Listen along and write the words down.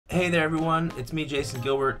Hey there everyone, it's me Jason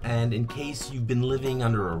Gilbert, and in case you've been living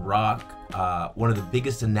under a rock, one of the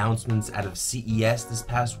biggest announcements out of CES this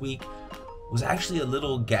past week was actually a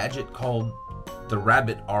little gadget called the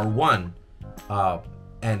Rabbit R1.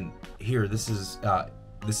 And here, this is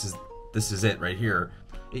it right here.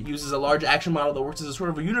 It uses a large action model that works as a sort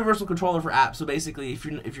of a universal controller for apps. So basically, if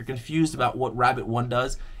you're confused about what Rabbit 1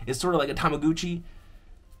 does, it's sort of like a Tamagotchi,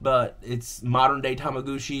 but it's modern day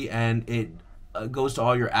Tamagotchi, and it goes to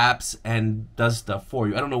all your apps and does stuff for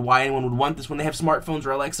you. I don't know why anyone would want this when they have smartphones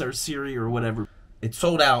or Alexa or Siri or whatever. It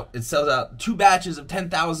sold out. It sells out 2 batches of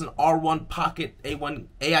 10,000 R1 Pocket A1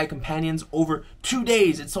 AI companions over 2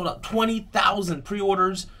 days. It sold out 20,000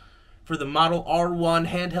 pre-orders for the Model R1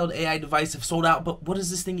 handheld AI device have sold out. But what does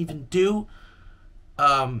this thing even do?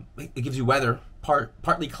 It gives you weather.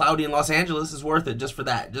 Partly cloudy in Los Angeles is worth it just for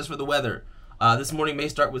that, just for the weather. This morning may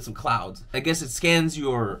start with some clouds. I guess it scans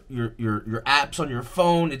your apps on your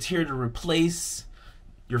phone. It's here to replace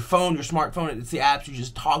your phone, your smartphone. It's the apps. You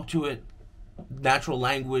just talk to it, natural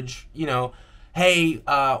language. You know, hey,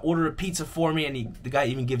 order a pizza for me, and the guy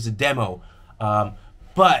even gives a demo.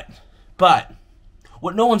 But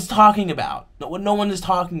what no one's talking about, what no one is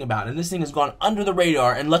talking about, and this thing has gone under the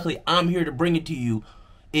radar, and luckily I'm here to bring it to you,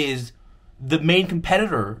 is the main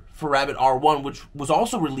competitor for Rabbit R1, which was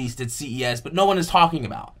also released at CES, but no one is talking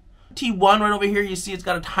about. T1 right over here, you see it's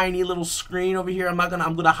got a tiny little screen over here. I'm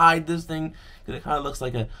gonna hide this thing because it kind of looks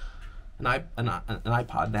like an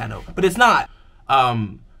iPod Nano, but it's not.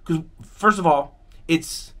 Because first of all,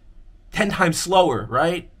 it's 10 times slower,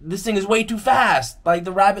 right? This thing is way too fast. Like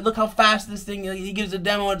the Rabbit, look how fast this thing. He gives a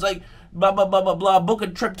demo. It's like blah blah blah blah blah. Book a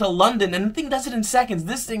trip to London, and the thing does it in seconds.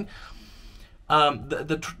 This thing.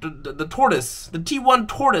 The tortoise, the T1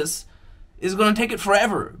 tortoise, is going to take it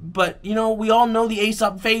forever. But you know, we all know the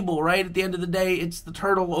Aesop fable, right? At the end of the day, it's the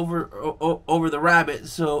turtle over the rabbit.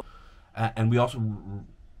 So, and we also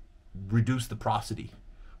reduce the prosody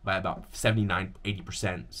by about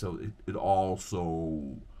 79-80%. So it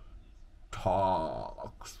also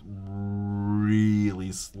talks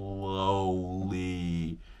really slowly.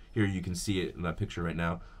 Here you can see it in that picture right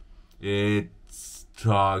now. It's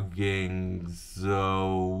talking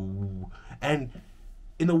so, and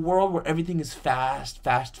in a world where everything is fast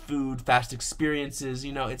food, fast experiences,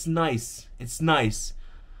 you know, it's nice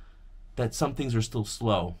that some things are still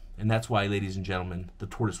slow. And that's why, ladies and gentlemen, the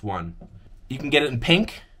Tortoise won. You can get it in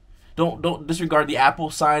pink. Don't disregard the Apple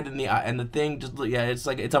side and the thing. Just look, yeah, it's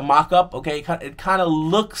like it's a mock-up. Okay, it kind of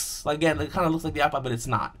looks like, again, it kind of looks like the iPod, but it's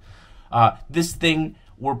not. This thing,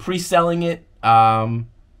 we're pre-selling it.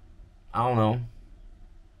 I don't know,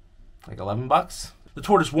 like $11. The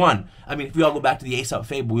tortoise won. I mean, if we all go back to the Aesop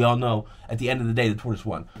fable, we all know at the end of the day the tortoise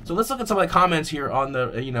won. So let's look at some of the comments here on the,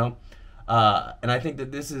 and I think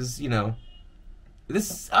that this is, yeah,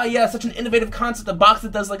 such an innovative concept. A box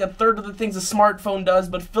that does like a third of the things a smartphone does,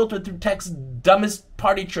 but filtered through tech's dumbest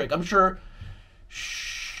party trick. I'm sure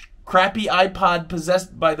crappy iPod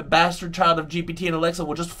possessed by the bastard child of GPT and Alexa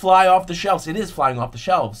will just fly off the shelves. It is flying off the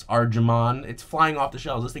shelves, Arjamon. It's flying off the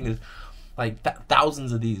shelves. This thing is like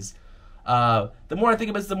thousands of these. The more I think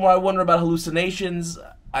about it, the more I wonder about hallucinations.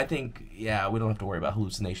 I think, yeah, we don't have to worry about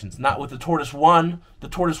hallucinations. Not with the Tortoise won. The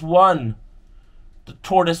Tortoise won. The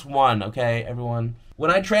Tortoise won, okay, everyone? When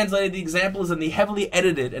I translated the examples in the heavily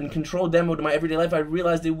edited and controlled demo to my everyday life, I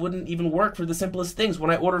realized it wouldn't even work for the simplest things. When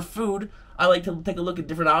I order food, I like to take a look at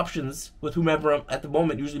different options with whomever I'm at the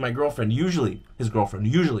moment, usually my girlfriend, usually his girlfriend,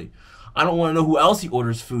 usually. I don't want to know who else he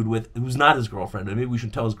orders food with who's not his girlfriend. And maybe we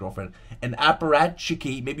should tell his girlfriend. And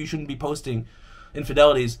apparatchiki, maybe you shouldn't be posting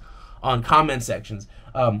infidelities on comment sections.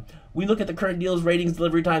 We look at the current deals, ratings,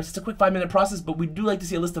 delivery times. It's a quick 5-minute process, but we do like to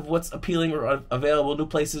see a list of what's appealing or available. New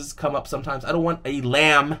places come up sometimes. I don't want a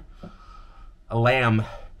lamb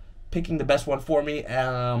picking the best one for me.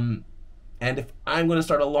 And if I'm going to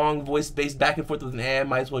start a long voice-based back and forth with an AI, I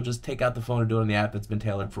might as well just take out the phone and do it on the app that's been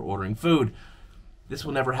tailored for ordering food. This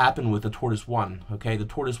will never happen with the Tortoise 1, okay? The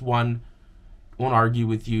Tortoise 1 won't argue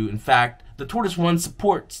with you. In fact, the Tortoise 1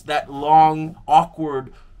 supports that long,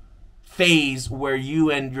 awkward phase where you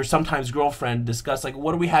and your sometimes girlfriend discuss, like,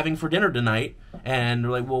 what are we having for dinner tonight? And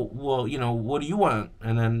they're like, well, what do you want?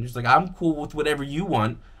 And then she's like, I'm cool with whatever you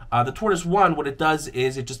want. The Tortoise 1, what it does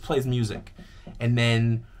is it just plays music. And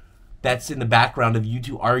then that's in the background of you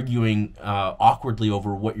two arguing awkwardly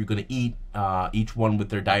over what you're going to eat, each one with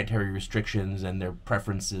their dietary restrictions and their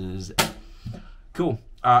preferences. Cool.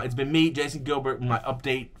 It's been me, Jason Gilbert, with my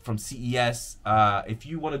update from CES. If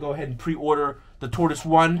you want to go ahead and pre-order the Tortoise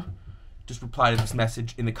 1, just reply to this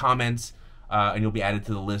message in the comments, and you'll be added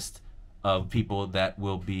to the list of people that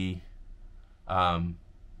will be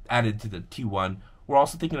added to the T1. We're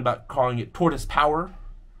also thinking about calling it Tortoise Power.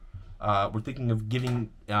 We're thinking of giving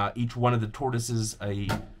each one of the tortoises a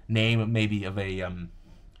name, maybe of a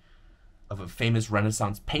famous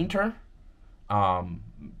Renaissance painter.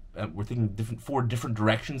 We're thinking four different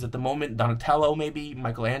directions at the moment: Donatello, maybe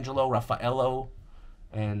Michelangelo, Raffaello,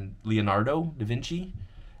 and Leonardo da Vinci.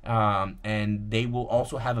 And they will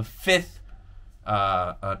also have a fifth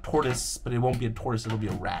tortoise, but it won't be a tortoise; it'll be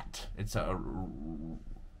a rat. It's a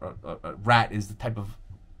rat is the type of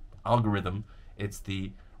algorithm. It's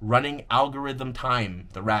the running algorithm time,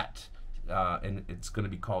 the rat, and it's going to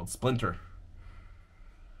be called Splinter.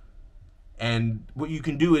 And what you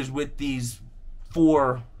can do is with these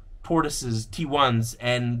 4 tortoises, T1s,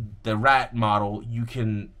 and the rat model, you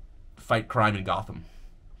can fight crime in Gotham.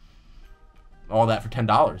 All that for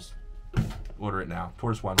 $10. Order it now.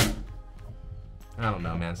 Tortoise 1. I don't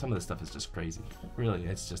know, man. Some of this stuff is just crazy. Really,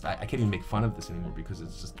 it's just I can't even make fun of this anymore because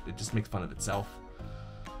it just makes fun of itself.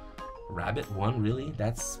 Rabbit 1, really?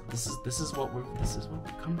 This is what we've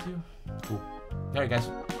come to. Cool. All right,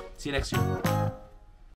 guys. See you next year.